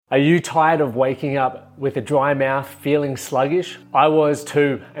Are you tired of waking up with a dry mouth, feeling sluggish? I was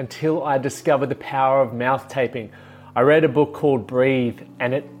too, until I discovered the power of mouth taping. I read a book called Breathe,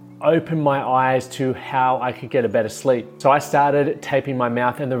 and it opened my eyes to how I could get a better sleep. So I started taping my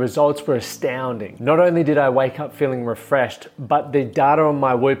mouth, and the results were astounding. Not only did I wake up feeling refreshed, but the data on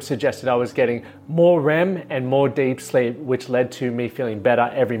my Whoop suggested I was getting more REM and more deep sleep, which led to me feeling better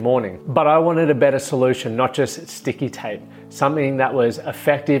every morning. But I wanted a better solution, not just sticky tape, something that was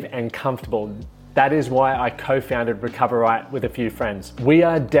effective and comfortable. That is why I co-founded Recover Right with a few friends. We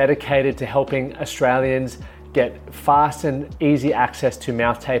are dedicated to helping Australians get fast and easy access to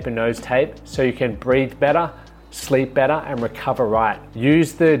mouth tape and nose tape so you can breathe better, sleep better, and recover right.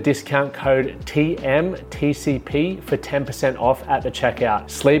 Use the discount code TMTCP for 10% off at the checkout.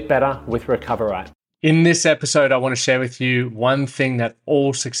 Sleep better with Recover Right. In this episode, I want to share with you one thing that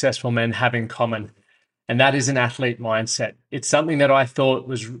all successful men have in common, and that is an athlete mindset. It's something that I thought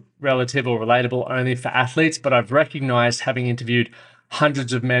was relative or relatable only for athletes, but I've recognized, having interviewed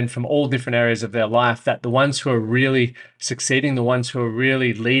hundreds of men from all different areas of their life, that the ones who are really succeeding, the ones who are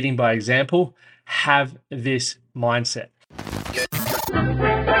really leading by example, have this mindset.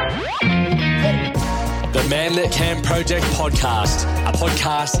 The Man That Can Project podcast, a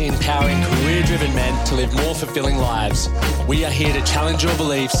podcast empowering career-driven men to live more fulfilling lives. We are here to challenge your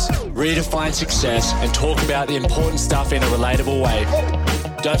beliefs, redefine success, and talk about the important stuff in a relatable way.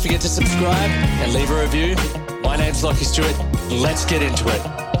 Don't forget to subscribe and leave a review. My name's Lockie Stewart. Let's get into it.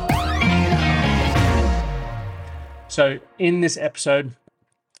 So in this episode,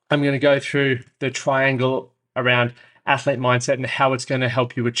 I'm going to go through the triangle around athlete mindset and how it's going to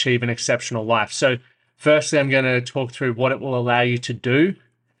help you achieve an exceptional life. So firstly, I'm going to talk through what it will allow you to do,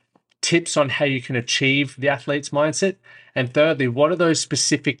 tips on how you can achieve the athlete's mindset, and thirdly, what are those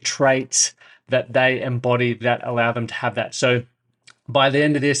specific traits that they embody that allow them to have that. So by the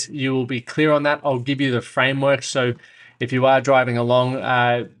end of this, you will be clear on that. I'll give you the framework. So if you are driving along,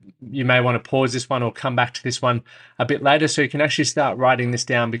 you may want to pause this one or come back to this one a bit later so you can actually start writing this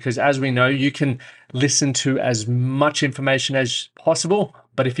down, because as we know, you can listen to as much information as possible,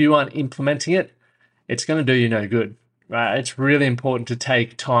 but if you aren't implementing it, it's going to do you no good, right? It's really important to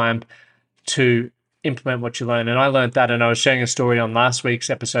take time to implement what you learn. And I learned that, and I was sharing a story on last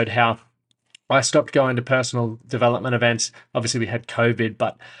week's episode how I stopped going to personal development events. Obviously, we had COVID,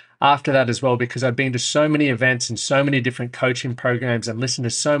 but after that as well, because I'd been to so many events and so many different coaching programs and listened to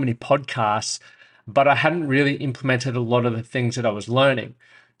so many podcasts, but I hadn't really implemented a lot of the things that I was learning.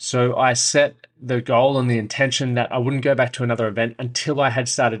 So I set the goal and the intention that I wouldn't go back to another event until I had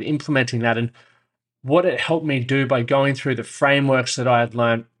started implementing that. And what it helped me do by going through the frameworks that I had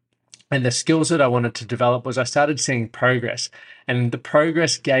learned and the skills that I wanted to develop was I started seeing progress, and the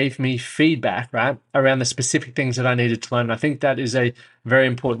progress gave me feedback, right, around the specific things that I needed to learn. And I think that is a very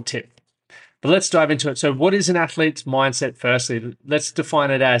important tip. But let's dive into it. So what is an athlete's mindset? Firstly, let's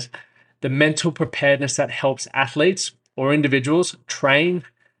define it as the mental preparedness that helps athletes or individuals train,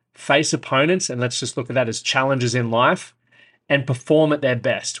 face opponents, and let's just look at that as challenges in life, and perform at their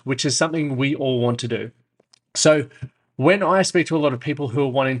best, which is something we all want to do. So when I speak to a lot of people who are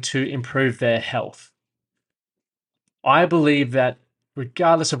wanting to improve their health, I believe that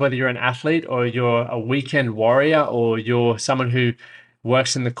regardless of whether you're an athlete or you're a weekend warrior or you're someone who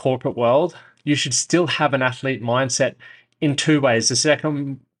works in the corporate world, you should still have an athlete mindset in two ways. The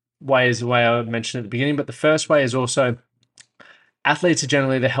second way is the way I mentioned at the beginning, but the first way is also athletes are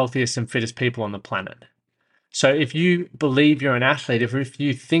generally the healthiest and fittest people on the planet. So if you believe you're an athlete, if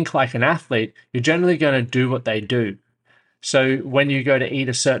you think like an athlete, you're generally going to do what they do. So when you go to eat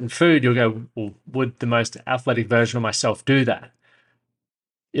a certain food, you'll go, well, would the most athletic version of myself do that?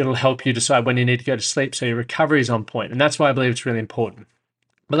 It'll help you decide when you need to go to sleep so your recovery is on point. And that's why I believe it's really important.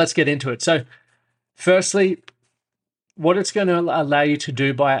 But let's get into it. So firstly, what it's going to allow you to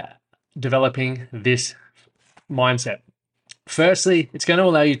do by developing this mindset. Firstly, it's going to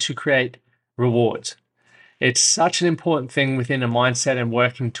allow you to create rewards. It's such an important thing within a mindset and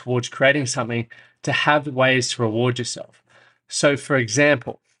working towards creating something to have ways to reward yourself. So for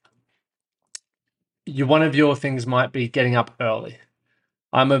example, one of your things might be getting up early.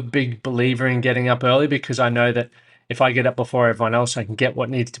 I'm a big believer in getting up early because I know that if I get up before everyone else, I can get what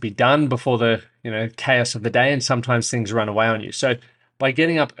needs to be done before the chaos of the day, and sometimes things run away on you. So by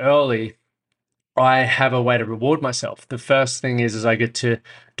getting up early, I have a way to reward myself. The first thing is I get to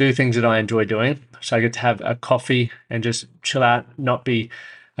do things that I enjoy doing. So I get to have a coffee and just chill out, not be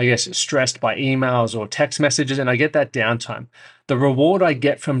I guess, stressed by emails or text messages, and I get that downtime. The reward I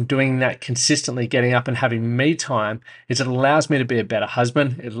get from doing that consistently, getting up and having me time, is it allows me to be a better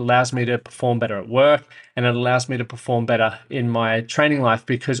husband. It allows me to perform better at work, and it allows me to perform better in my training life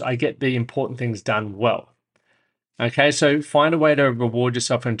because I get the important things done well. Okay, so find a way to reward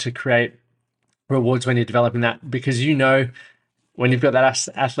yourself and to create rewards when you're developing that, because you know when you've got that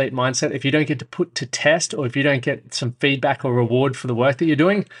athlete mindset, if you don't get to put to test, or if you don't get some feedback or reward for the work that you're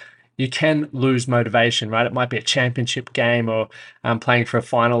doing, you can lose motivation, right? It might be a championship game or playing for a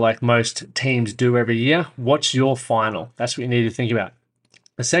final like most teams do every year. What's your final? That's what you need to think about.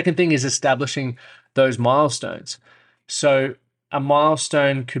 The second thing is establishing those milestones. So a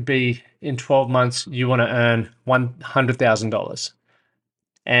milestone could be in 12 months, you want to earn $100,000.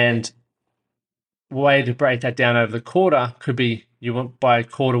 And way to break that down over the quarter could be you want by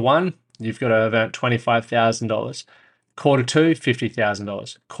quarter one, you've got to have earned $25,000. Quarter two,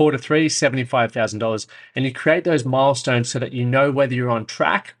 $50,000. Quarter three, $75,000. And you create those milestones so that you know whether you're on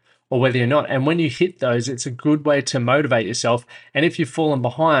track or whether you're not. And when you hit those, it's a good way to motivate yourself. And if you've fallen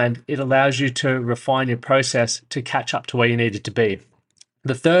behind, it allows you to refine your process to catch up to where you needed to be.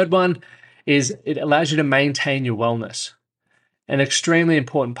 The third one is it allows you to maintain your wellness. An extremely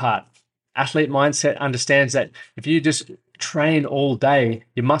important part. Athlete mindset understands that if you just train all day,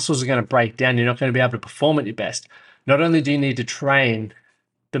 your muscles are going to break down. You're not going to be able to perform at your best. Not only do you need to train,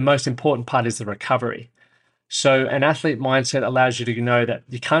 the most important part is the recovery. So an athlete mindset allows you to know that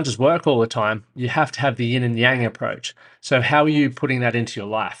you can't just work all the time. You have to have the yin and yang approach. So how are you putting that into your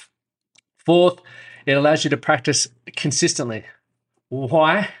life? Fourth, it allows you to practice consistently.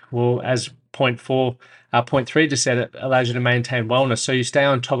 Why? Well, as point three just said, it allows you to maintain wellness. So you stay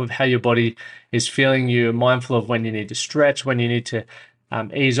on top of how your body is feeling. You're mindful of when you need to stretch, when you need to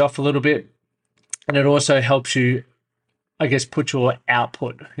ease off a little bit. And it also helps you, I guess, put your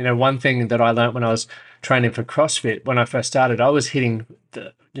output. One thing that I learned when I was training for CrossFit, when I first started, I was hitting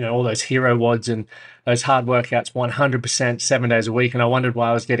all those hero WODs and those hard workouts 100%, 7 days a week. And I wondered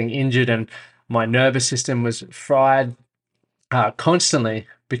why I was getting injured and my nervous system was fried constantly,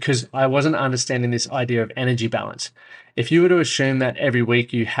 because I wasn't understanding this idea of energy balance. If you were to assume that every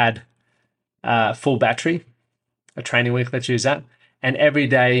week you had full battery, a training week, let's use that, and every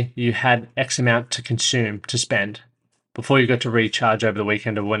day you had X amount to consume, to spend, before you got to recharge over the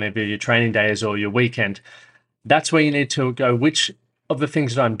weekend or whenever your training day is or your weekend, that's where you need to go, which of the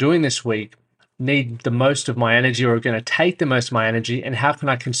things that I'm doing this week need the most of my energy or are going to take the most of my energy, and how can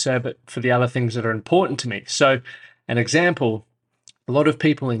I conserve it for the other things that are important to me? So an example, a lot of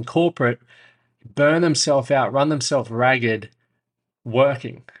people in corporate burn themselves out, run themselves ragged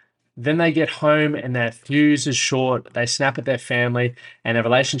working. Then they get home and their fuse is short, they snap at their family and their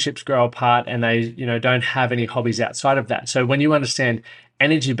relationships grow apart, and they don't have any hobbies outside of that. So when you understand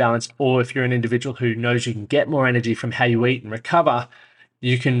energy balance, or if you're an individual who knows you can get more energy from how you eat and recover,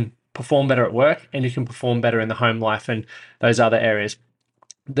 you can perform better at work and you can perform better in the home life and those other areas.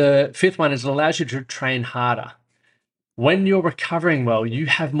 The fifth one is it allows you to train harder. When you're recovering well, you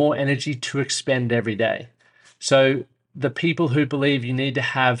have more energy to expend every day. So the people who believe you need to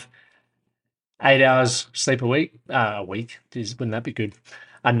have 8 hours sleep a week, geez, wouldn't that be good?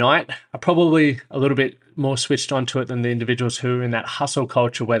 A night, are probably a little bit more switched onto it than the individuals who are in that hustle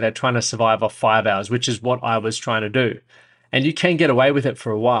culture where they're trying to survive off 5 hours, which is what I was trying to do. And you can get away with it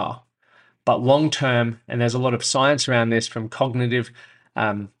for a while, but long term, and there's a lot of science around this from cognitive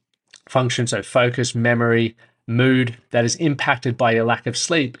function, so focus, memory, mood, that is impacted by your lack of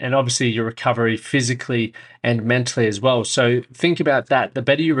sleep, and obviously your recovery physically and mentally as well. So think about that. The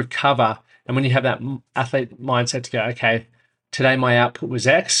better you recover, and when you have that athlete mindset to go, okay, today my output was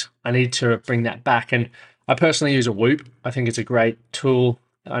X, I need to bring that back. And I personally use a Whoop. I think it's a great tool.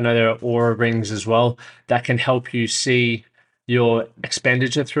 I know there are Oura rings as well that can help you see your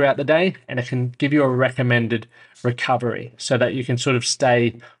expenditure throughout the day, and it can give you a recommended recovery so that you can sort of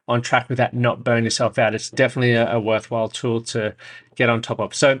stay on track with that, not burn yourself out. It's definitely a worthwhile tool to get on top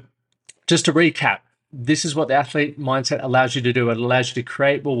of. So just to recap, this is what the athlete mindset allows you to do. It allows you to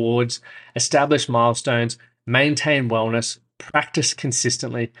create rewards, establish milestones, maintain wellness, practice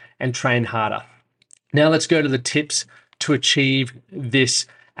consistently, and train harder. Now let's go to the tips to achieve this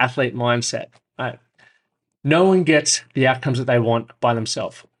athlete mindset. No one gets the outcomes that they want by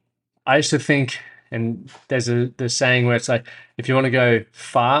themselves. I used to think, and there's the saying where it's like, if you want to go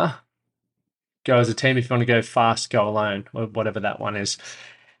far, go as a team. If you want to go fast, go alone, or whatever that one is.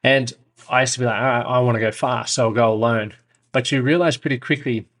 And I used to be like, all right, I want to go fast, so I'll go alone. But you realize pretty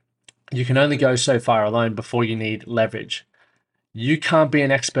quickly you can only go so far alone before you need leverage. You can't be an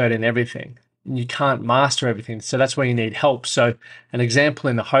expert in everything. you can't master everything. So that's where you need help. So an example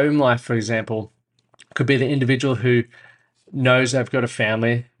in the home life, for example, could be the individual who knows they've got a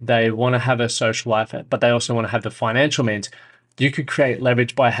family, they want to have a social life, but they also want to have the financial means. You could create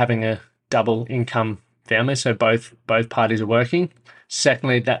leverage by having a double income family, so both parties are working.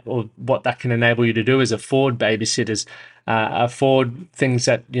 Secondly, what that can enable you to do is afford babysitters, afford things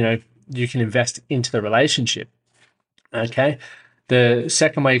that you can invest into the relationship. Okay. The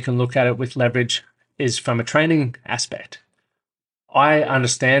second way you can look at it with leverage is from a training aspect. I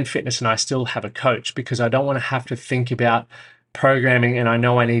understand fitness and I still have a coach because I don't want to have to think about programming, and I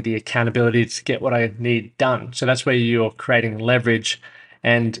know I need the accountability to get what I need done. So that's where you're creating leverage,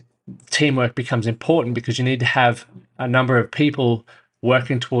 and teamwork becomes important because you need to have a number of people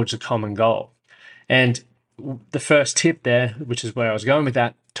working towards a common goal. And the first tip there, which is where I was going with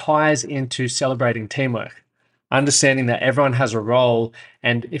that, ties into celebrating teamwork. Understanding that everyone has a role,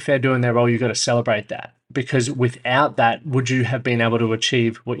 and if they're doing their role, you've got to celebrate that, because without that, would you have been able to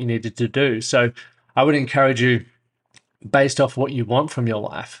achieve what you needed to do? So I would encourage you, based off what you want from your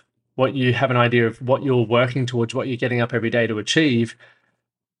life, what you have an idea of what you're working towards, what you're getting up every day to achieve,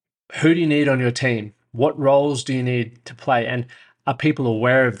 who do you need on your team? What roles do you need to play? And are people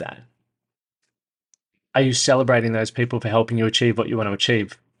aware of that? Are you celebrating those people for helping you achieve what you want to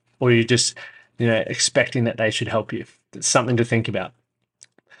achieve? Or are you just expecting that they should help you? It's something to think about.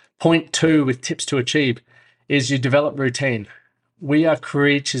 Point 2 with tips to achieve is you develop routine. We are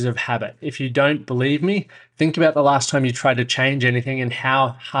creatures of habit. If you don't believe me, think about the last time you tried to change anything and how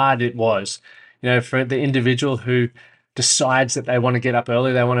hard it was. For the individual who decides that they want to get up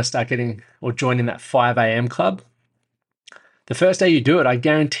early, they want to start getting or joining that 5 a.m. club. The first day you do it, I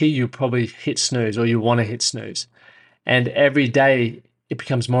guarantee you probably hit snooze, or you want to hit snooze. And every day it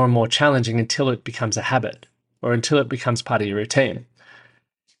becomes more and more challenging until it becomes a habit, or until it becomes part of your routine.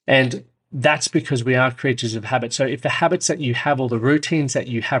 And that's because we are creatures of habit. So if the habits that you have, or the routines that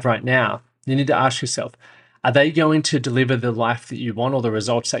you have right now, you need to ask yourself, are they going to deliver the life that you want or the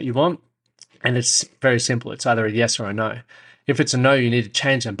results that you want? And it's very simple. It's either a yes or a no. If it's a no, you need to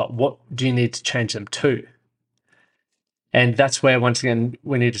change them. But what do you need to change them to? And that's where, once again,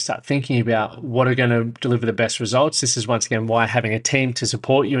 we need to start thinking about what are going to deliver the best results. This is, once again, why having a team to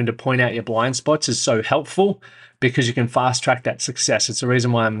support you and to point out your blind spots is so helpful, because you can fast track that success. It's the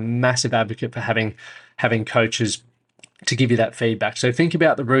reason why I'm a massive advocate for having coaches to give you that feedback. So think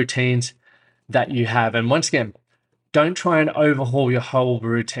about the routines that you have. And once again, don't try and overhaul your whole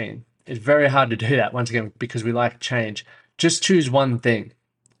routine. It's very hard to do that, once again, because we like change. Just choose one thing.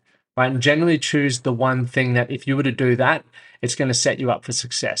 Right? And generally choose the one thing that if you were to do that, it's going to set you up for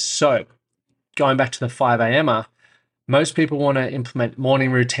success. So going back to the 5 a.m.er, most people want to implement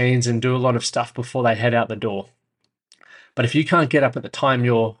morning routines and do a lot of stuff before they head out the door. But if you can't get up at the time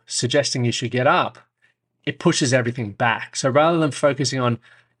you're suggesting you should get up, it pushes everything back. So rather than focusing on,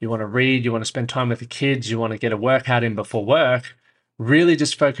 you want to read, you want to spend time with the kids, you want to get a workout in before work, really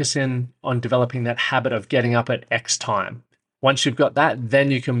just focus in on developing that habit of getting up at X time. Once you've got that,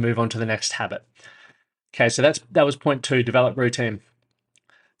 then you can move on to the next habit. Okay, so that was point 2, develop routine.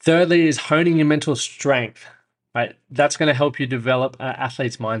 Thirdly is honing your mental strength, right? That's going to help you develop an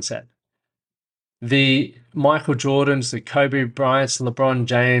athlete's mindset. The Michael Jordans, the Kobe Bryants, the LeBron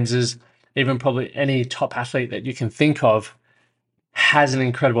Jameses, even probably any top athlete that you can think of has an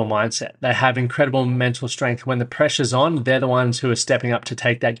incredible mindset. They have incredible mental strength. When the pressure's on, they're the ones who are stepping up to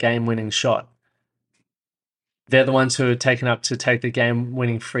take that game-winning shot. They're the ones who are taken up to take the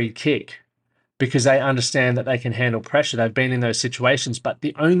game-winning free kick, because they understand that they can handle pressure. They've been in those situations. But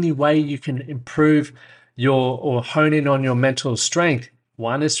the only way you can improve or hone in on your mental strength,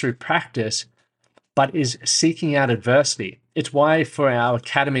 one is through practice, but is seeking out adversity. It's why for our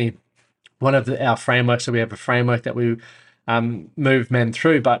academy, one of our frameworks, so we have a framework that we move men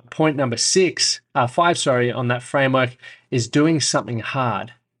through. But point number 5 on that framework is doing something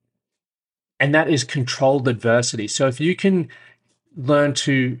hard. And that is controlled adversity. So if you can learn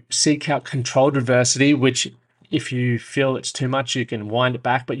to seek out controlled adversity, which if you feel it's too much, you can wind it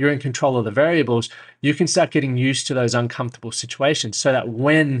back, but you're in control of the variables, you can start getting used to those uncomfortable situations, so that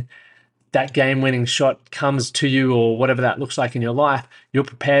when that game-winning shot comes to you, or whatever that looks like in your life, you're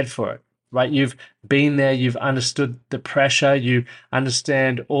prepared for it, right? You've been there, you've understood the pressure, you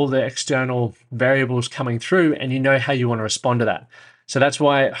understand all the external variables coming through, and you know how you want to respond to that. So that's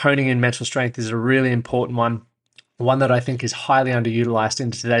why honing in mental strength is a really important one that I think is highly underutilized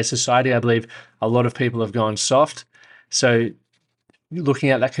in today's society. I believe a lot of people have gone soft. So looking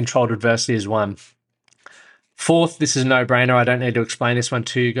at that controlled adversity is one. 4th, this is a no-brainer. I don't need to explain this one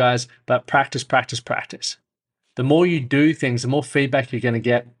to you guys, but practice, practice, practice. The more you do things, the more feedback you're going to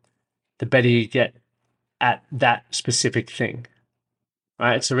get, the better you get at that specific thing.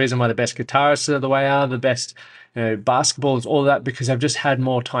 Right? It's the reason why the best guitarists are the way they are, the best basketballers, all that, because they've just had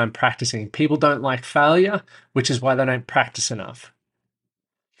more time practicing. People don't like failure, which is why they don't practice enough.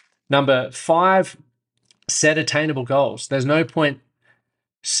 Number 5, set attainable goals. There's no point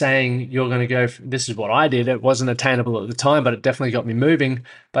saying you're going to go, this is what I did. It wasn't attainable at the time, but it definitely got me moving.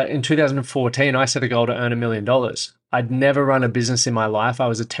 But in 2014, I set a goal to earn $1 million. I'd never run a business in my life. I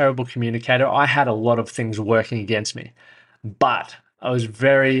was a terrible communicator. I had a lot of things working against me, but I was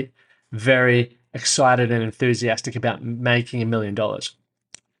very, very excited and enthusiastic about making $1 million.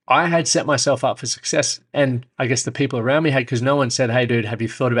 I had set myself up for success, and I guess the people around me had, because no one said, hey, dude, have you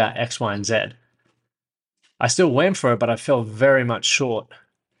thought about X, Y, and Z? I still went for it, but I fell very much short.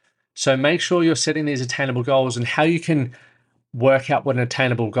 So make sure you're setting these attainable goals, and how you can work out what an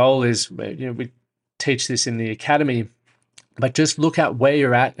attainable goal is. We teach this in the academy, but just look at where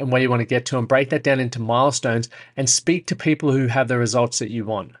you're at and where you want to get to and break that down into milestones and speak to people who have the results that you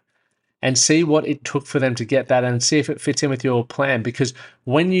want and see what it took for them to get that and see if it fits in with your plan. Because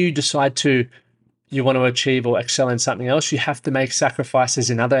when you decide you want to achieve or excel in something else, you have to make sacrifices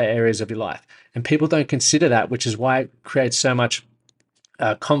in other areas of your life. And people don't consider that, which is why it creates so much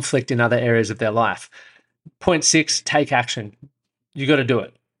conflict in other areas of their life. Point 6, take action. You got to do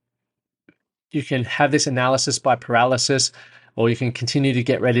it. You can have this analysis by paralysis, or you can continue to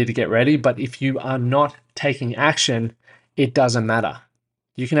get ready. But if you are not taking action, it doesn't matter.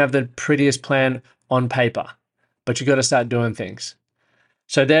 You can have the prettiest plan on paper, but you got to start doing things.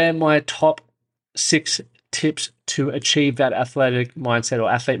 So they're my top 6 tips to achieve that athletic mindset or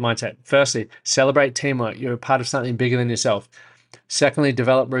athlete mindset. Firstly, celebrate teamwork. You're a part of something bigger than yourself. Secondly,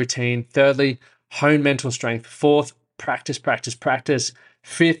 develop routine. Thirdly, hone mental strength. 4th, practice.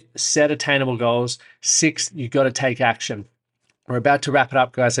 5th, set attainable goals. 6th, you got to take action. We're about to wrap it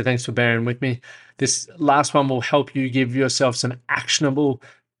up, guys, so thanks for bearing with me. This last one will help you give yourself some actionable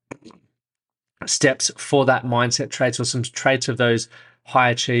steps for that mindset traits, or some traits of those high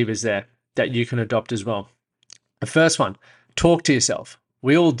achievers there that you can adopt as well. The first one, talk to yourself.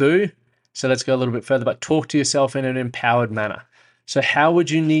 We all do, so let's go a little bit further, but talk to yourself in an empowered manner. So how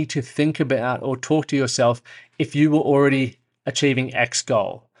would you need to think about or talk to yourself if you were already achieving X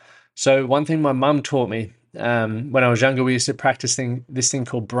goal? So one thing my mum taught me when I was younger, we used to practice this thing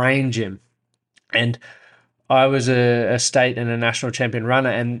called brain gym. And I was a state and a national champion runner,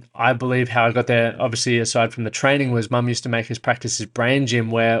 and I believe how I got there, obviously aside from the training, was mum used to make us practice this brain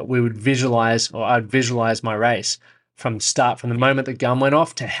gym where we would visualize, or I'd visualize my race from the start, from the moment the gun went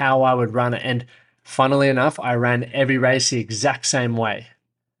off to how I would run it. And funnily enough, I ran every race the exact same way,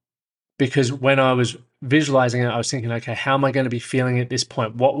 because when I was visualizing it, I was thinking, okay, how am I going to be feeling at this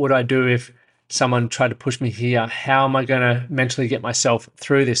point? What would I do if someone tried to push me here? How am I going to mentally get myself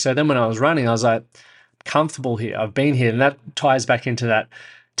through this? So then when I was running, I was like, comfortable here. I've been here. And that ties back into that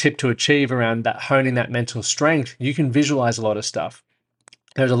tip to achieve around that honing that mental strength. You can visualize a lot of stuff.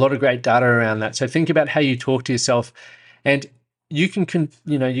 There's a lot of great data around that. So think about how you talk to yourself, and you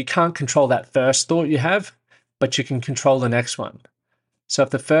can't control that first thought you have, but you can control the next one. So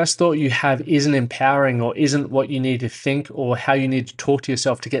if the first thought you have isn't empowering or isn't what you need to think or how you need to talk to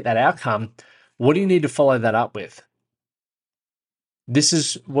yourself to get that outcome, what do you need to follow that up with? This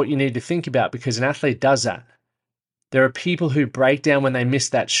is what you need to think about, because an athlete does that. There are people who break down when they miss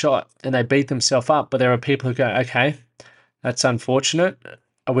that shot and they beat themselves up, but there are people who go, okay, that's unfortunate.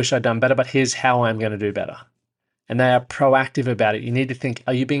 I wish I'd done better, but here's how I'm going to do better. And they are proactive about it. You need to think,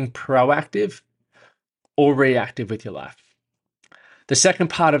 are you being proactive or reactive with your life? The second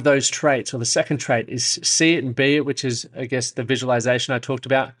part of those traits, or the second trait, is see it and be it, which is, I guess, the visualization I talked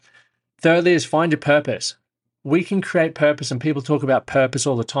about. Thirdly is find your purpose. We can create purpose, and people talk about purpose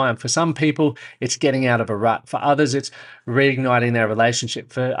all the time. For some people, it's getting out of a rut. For others, it's reigniting their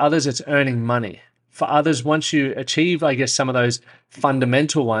relationship. For others, it's earning money. For others, once you achieve, I guess, some of those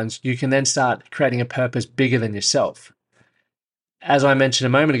fundamental ones, you can then start creating a purpose bigger than yourself. As I mentioned a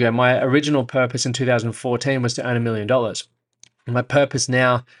moment ago, my original purpose in 2014 was to earn $1 million. My purpose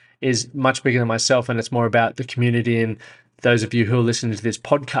now is much bigger than myself, and it's more about the community and those of you who are listening to this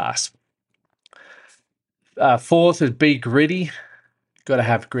podcast. 4th is be gritty. You've got to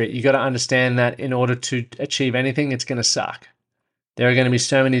have grit. You got to understand that in order to achieve anything, it's going to suck. There are going to be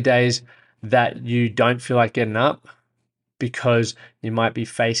so many days that you don't feel like getting up because you might be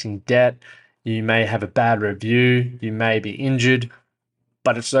facing debt. You may have a bad review. You may be injured.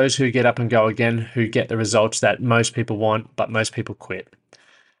 But it's those who get up and go again who get the results that most people want, but most people quit.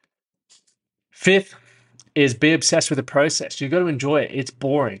 5th is be obsessed with the process. You've got to enjoy it. It's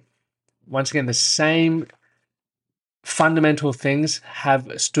boring. Once again, the same fundamental things have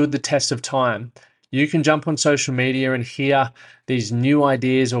stood the test of time. You can jump on social media and hear these new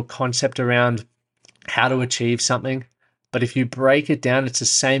ideas or concept around how to achieve something. But if you break it down, it's the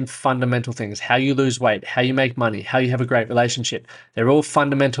same fundamental things: how you lose weight, how you make money, how you have a great relationship. They're all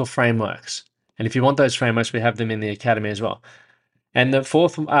fundamental frameworks. And if you want those frameworks, we have them in the academy as well. And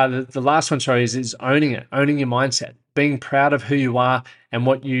the last one, is owning it, owning your mindset, being proud of who you are and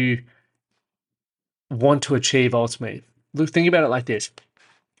what you want to achieve ultimately. Look, think about it like this.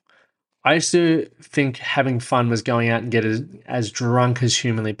 I used to think having fun was going out and get as drunk as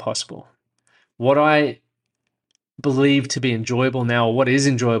humanly possible. What I believe to be enjoyable now, or what is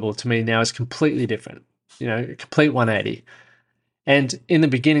enjoyable to me now, is completely different, a complete 180. And in the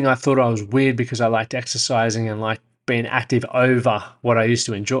beginning, I thought I was weird because I liked exercising and liked being active over what I used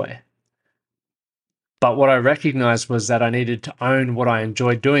to enjoy. But what I recognized was that I needed to own what I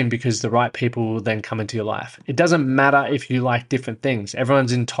enjoyed doing, because the right people will then come into your life. It doesn't matter if you like different things.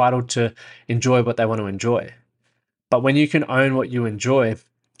 Everyone's entitled to enjoy what they want to enjoy. But when you can own what you enjoy,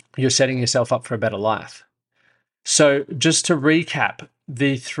 you're setting yourself up for a better life. So just to recap,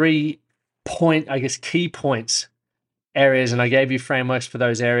 the 3 key points areas, and I gave you frameworks for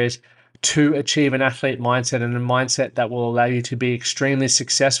those areas to achieve an athlete mindset, and a mindset that will allow you to be extremely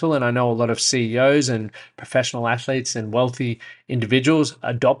successful. And I know a lot of CEOs and professional athletes and wealthy individuals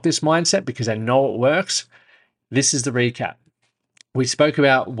adopt this mindset because they know it works. This is the recap. We spoke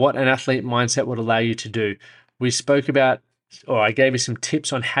about what an athlete mindset would allow you to do. We spoke about, or I gave you some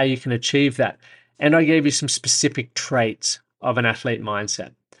tips on how you can achieve that. And I gave you some specific traits of an athlete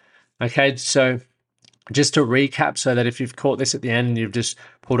mindset. Okay, so just to recap, so that if you've caught this at the end and you've just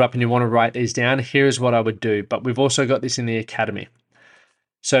pulled up and you want to write these down, here's what I would do. But we've also got this in the academy.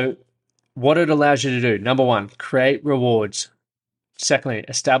 So what it allows you to do: number 1, create rewards. Secondly,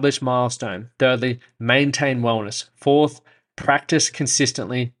 establish milestone. Thirdly, maintain wellness. 4th, practice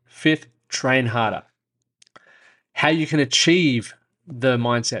consistently. 5th, train harder. How you can achieve the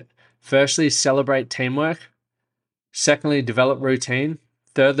mindset: firstly, celebrate teamwork. Secondly, develop routine.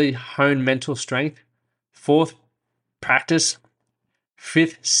 Thirdly, hone mental strength. 4th, practice.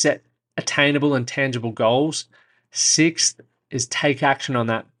 5th, set attainable and tangible goals. 6th is take action on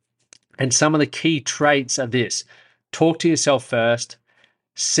that. And some of the key traits are this: talk to yourself first,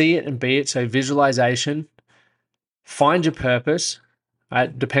 see it and be it, so visualization, find your purpose,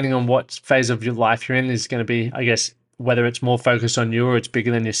 right? Depending on what phase of your life you're in is going to be, I guess, whether it's more focused on you or it's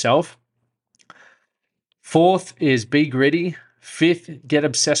bigger than yourself. 4th is be gritty. 5th, get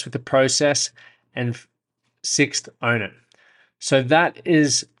obsessed with the process. And 6th, own it. So that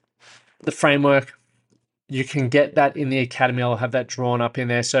is the framework. You can get that in the academy. I'll have that drawn up in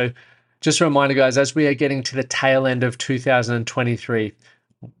there. So just a reminder, guys, as we are getting to the tail end of 2023,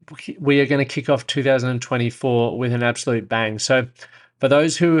 we are going to kick off 2024 with an absolute bang. So for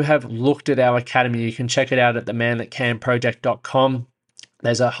those who have looked at our academy, you can check it out at themanthatcanproject.com.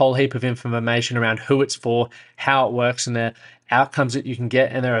 There's a whole heap of information around who it's for, how it works, and the outcomes that you can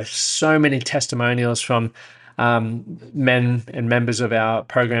get. And there are so many testimonials from men and members of our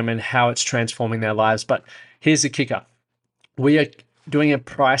program and how it's transforming their lives. But here's the kicker. We are doing a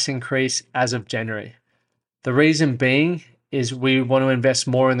price increase as of January. The reason being is we want to invest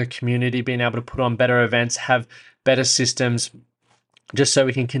more in the community, being able to put on better events, have better systems, just so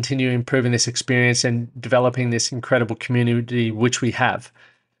we can continue improving this experience and developing this incredible community, which we have.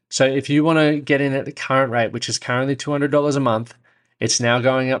 So if you want to get in at the current rate, which is currently $200 a month, it's now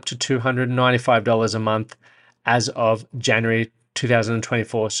going up to $295 a month as of January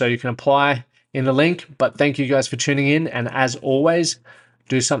 2024. So you can apply in the link. But thank you guys for tuning in. And as always,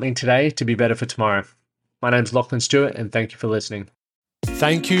 do something today to be better for tomorrow. My name's Lachlan Stewart, and thank you for listening.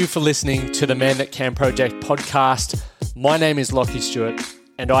 Thank you for listening to the Man That Can Project podcast. My name is Lockie Stewart,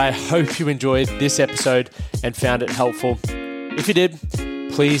 and I hope you enjoyed this episode and found it helpful. If you did,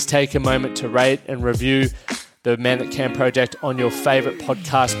 please take a moment to rate and review the Man That Can Project on your favorite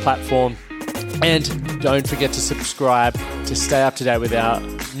podcast platform. And don't forget to subscribe to stay up to date with our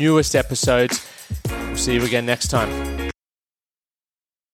newest episodes. We'll see you again next time.